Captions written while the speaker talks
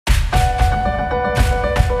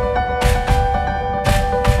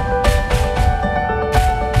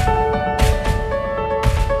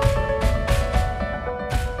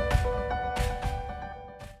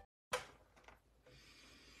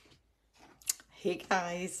Hey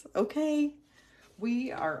guys, okay,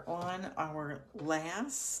 we are on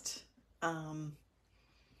um,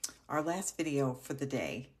 our last video for the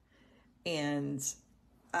day, and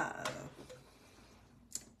uh,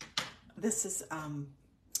 this is going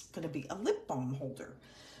to be a lip balm holder.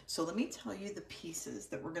 So let me tell you the pieces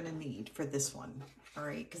that we're going to need for this one, all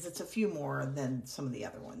right? Because it's a few more than some of the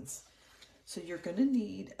other ones. So you're going to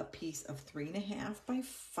need a piece of 3.5 by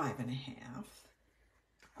 5.5.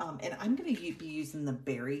 And I'm going to be using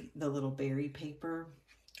the little berry paper.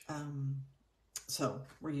 So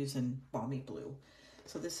we're using balmy blue.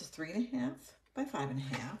 So this is 3.5 by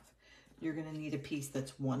 5.5. You're going to need a piece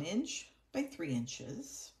that's 1 inch by 3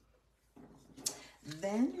 inches.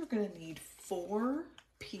 Then you're going to need 4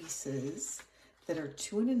 pieces that are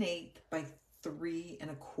 2 1/8 by 3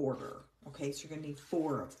 1/4. Okay, so you're going to need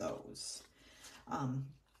 4 of those.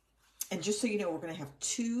 And just so you know, we're going to have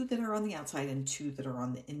 2 that are on the outside and 2 that are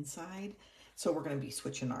on the inside. So we're going to be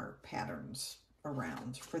switching our patterns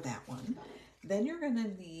around for that one. Then you're going to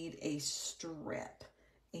need a strip.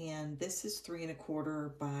 And this is 3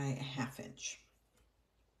 1/4 by 1/2 inch.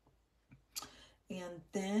 And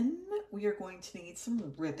then we are going to need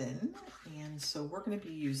some ribbon. And so we're going to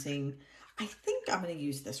be using, I think I'm going to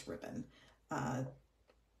use this ribbon.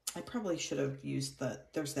 I probably should have used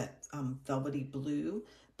there's that velvety blue,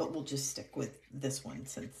 but we'll just stick with this one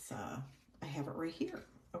since I have it right here,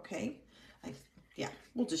 okay? Yeah,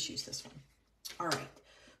 we'll just use this one. All right,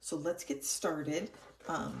 so let's get started.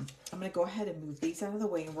 I'm gonna go ahead and move these out of the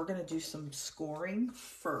way, and we're gonna do some scoring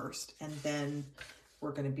first, and then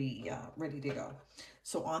we're gonna be ready to go.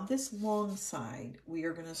 So on this long side, we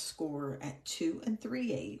are gonna score at 2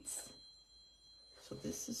 3/8. So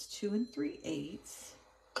this is 2 3/8.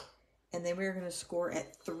 And then we're going to score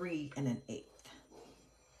at 3 1/8.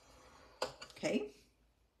 Okay,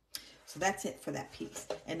 so that's it for that piece.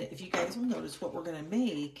 And if you guys will notice, what we're going to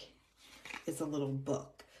make is a little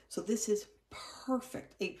book. So this is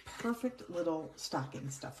perfect, a perfect little stocking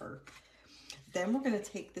stuffer. Then we're going to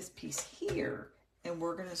take this piece here and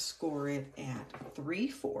we're going to score it at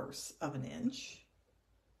 3/4 of an inch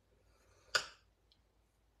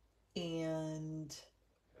and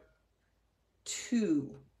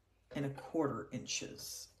 2 1/4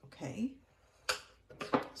 inches, okay?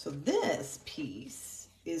 So this piece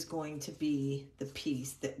is going to be the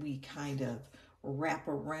piece that we kind of wrap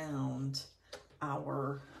around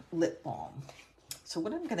our lip balm. So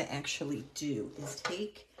what I'm gonna actually do is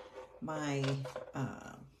take my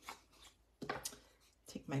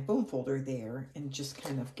bone folder there and just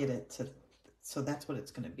kind of get it to, so that's what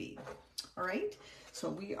it's gonna be. All right, so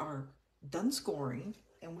we are done scoring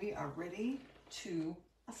and we are ready to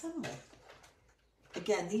assemble.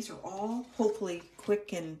 Again, these are all hopefully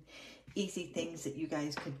quick and easy things that you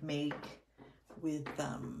guys could make with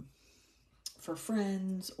for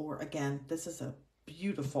friends, or again, this is a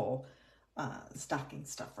beautiful stocking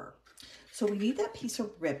stuffer. So we need that piece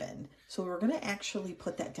of ribbon. So we're going to actually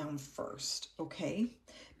put that down first, okay?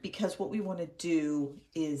 Because what we want to do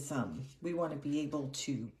is we want to be able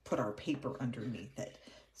to put our paper underneath it.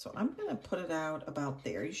 So I'm going to put it out about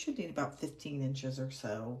there. You should need about 15 inches or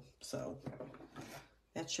so. So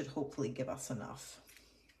that should hopefully give us enough.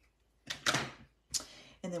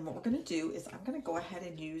 And then what we're going to do is I'm going to go ahead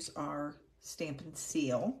and use our Stampin'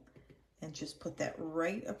 seal and just put that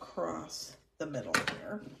right across the middle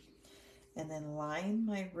here. And then line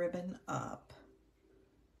my ribbon up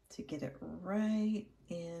to get it right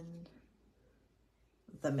in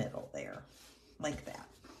the middle there, like that,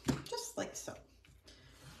 just like so.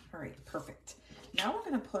 All right, perfect. Now we're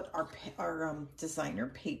going to put our designer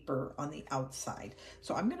paper on the outside.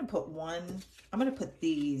 So I'm going to put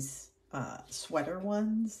these sweater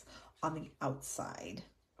ones on the outside.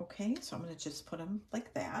 Okay, so I'm going to just put them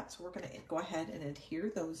like that. So we're going to go ahead and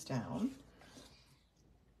adhere those down.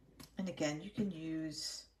 And again, you can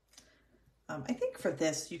use, I think for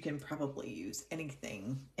this, you can probably use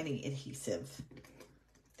anything, any adhesive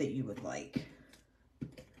that you would like.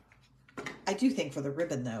 I do think for the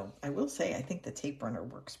ribbon though, I will say, I think the tape runner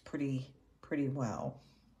works pretty well.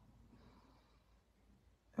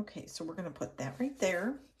 Okay, so we're gonna put that right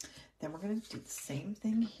there. Then we're gonna do the same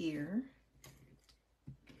thing here.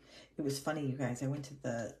 It was funny, you guys, I went to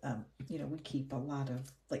the, you know, we keep a lot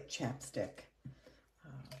of like chapstick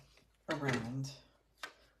around.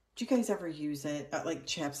 Do you guys ever use it, like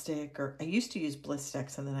chapstick? Or I used to use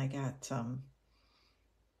Blistex, and then I got,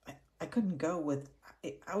 I couldn't go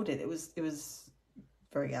without it. It was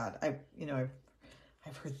very odd.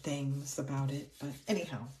 I've heard things about it, but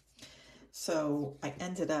anyhow. So I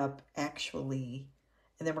ended up actually,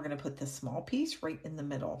 and then we're going to put this small piece right in the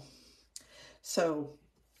middle. So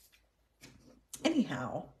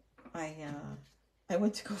anyhow, I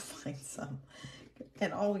went to go find some,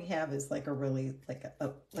 and all we have is like a really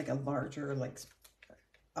like a larger, like,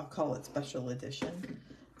 I'll call it special edition.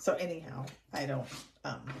 So anyhow, I don't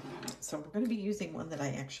so we're going to be using one that I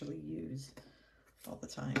actually use all the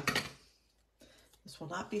time. This will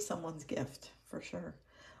not be someone's gift for sure.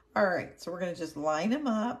 All right, so we're going to just line them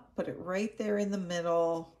up, put it right there in the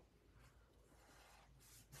middle.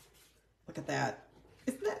 Look at that.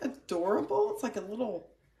 Isn't that adorable? It's like a little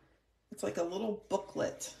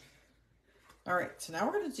booklet. All right, so now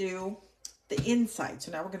we're going to do the inside.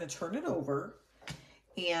 So now we're going to turn it over.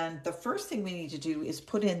 And the first thing we need to do is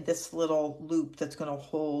put in this little loop that's going to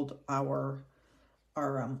hold our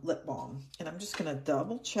lip balm. And I'm just going to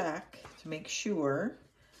double check to make sure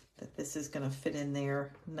that this is going to fit in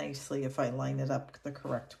there nicely if I line it up the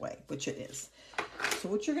correct way, which it is. So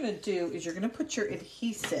what you're going to do is you're going to put your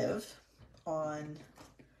adhesive on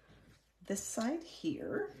this side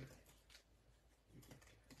here,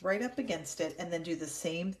 right up against it, and then do the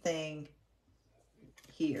same thing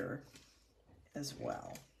here as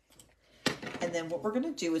well. And then what we're going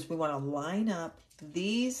to do is we want to line up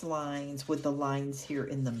these lines with the lines here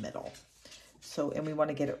in the middle. So, and we want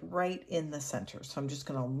to get it right in the center. So I'm just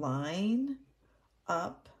going to line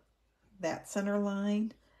up that center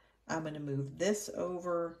line. I'm going to move this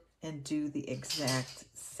over and do the exact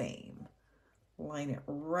same. Line it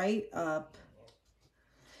right up,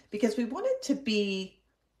 because we want it to be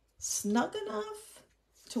snug enough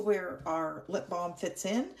to where our lip balm fits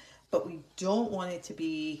in, but we don't want it to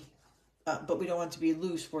be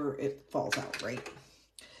loose where it falls out, right?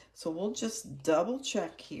 So we'll just double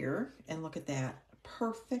check here and look at that.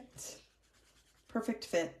 Perfect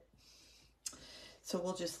fit. So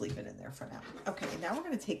we'll just leave it in there for now. Okay, now we're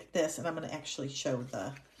going to take this and I'm going to actually show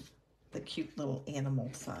the cute little animal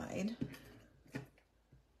side.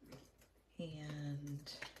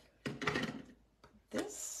 And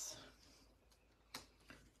this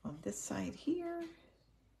on this side here.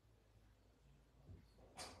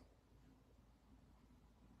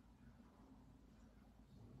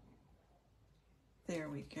 There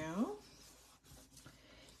we go.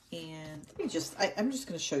 And let me just, I'm just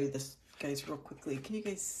going to show you this, guys, real quickly. Can you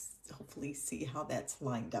guys hopefully see how that's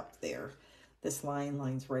lined up there? This line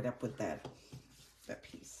lines right up with that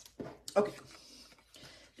piece. Okay.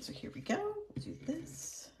 So here we go. We'll do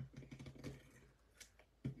this.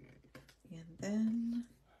 And then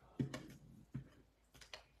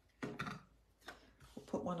we'll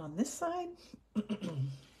put one on this side.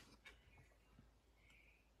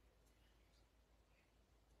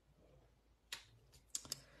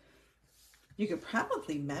 You could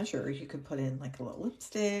probably measure, you could put in like a little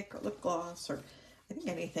lipstick or lip gloss, or I think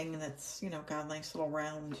anything that's, you know, got a nice little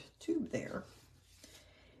round tube there.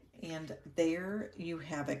 And there you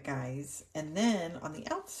have it, guys. And then on the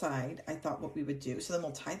outside, I thought what we would do, so then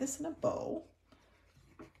we'll tie this in a bow.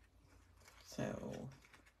 So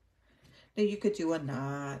now you could do a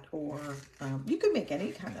knot, or you could make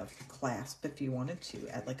any kind of clasp if you wanted to.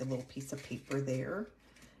 Add like a little piece of paper there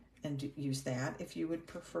and use that if you would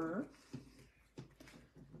prefer.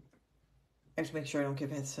 I have to make sure I don't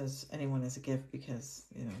give this as anyone as a gift because,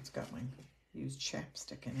 you know, it's got my used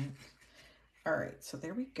chapstick in it. All right, so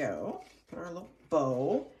there we go. Put our little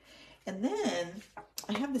bow. And then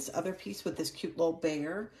I have this other piece with this cute little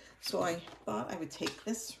bear. So I thought I would take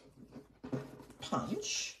this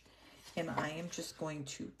punch and I am just going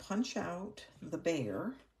to punch out the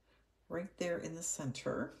bear right there in the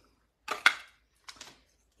center.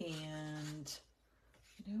 And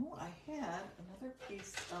you know, I had another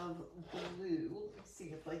piece of blue. Let me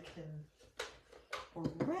see if I can,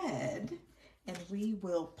 or red, and we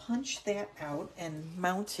will punch that out and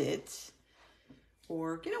mount it.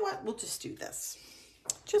 Or, you know what, we'll just do this,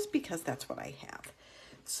 just because that's what I have.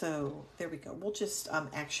 So there we go. We'll just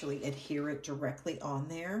actually adhere it directly on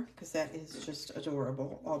there, because that is just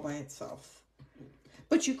adorable all by itself.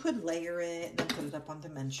 But you could layer it and then put it up on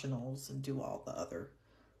dimensionals and do all the other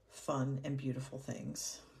fun and beautiful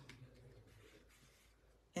things.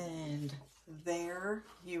 And there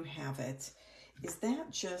you have it. Is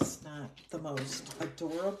that just not the most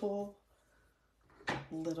adorable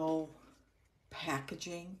little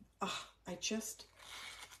packaging? Oh, I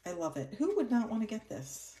love it. Who would not want to get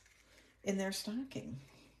this in their stocking?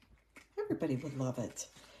 Everybody would love it.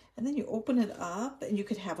 And then you open it up and you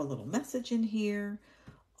could have a little message in here,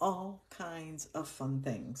 all kinds of fun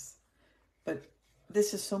things. But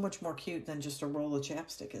this is so much more cute than just a roll of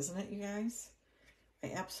chapstick, isn't it, you guys?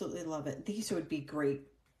 I absolutely love it. These would be great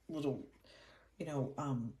little, you know,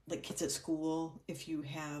 like kids at school. If you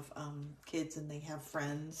have kids and they have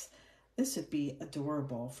friends, This would be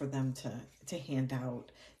adorable for them to hand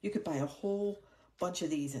out. You could buy a whole bunch of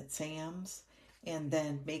these at Sam's and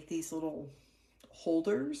then make these little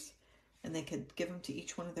holders, and they could give them to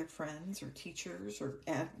each one of their friends or teachers, or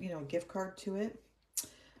add, you know, a gift card to it.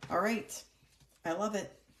 All right. I love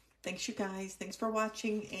it. Thanks, you guys. Thanks for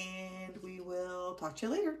watching, and we will talk to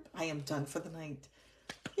you later. I am done for the night.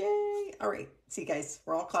 Yay. All right. See you guys.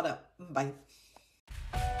 We're all caught up. Bye.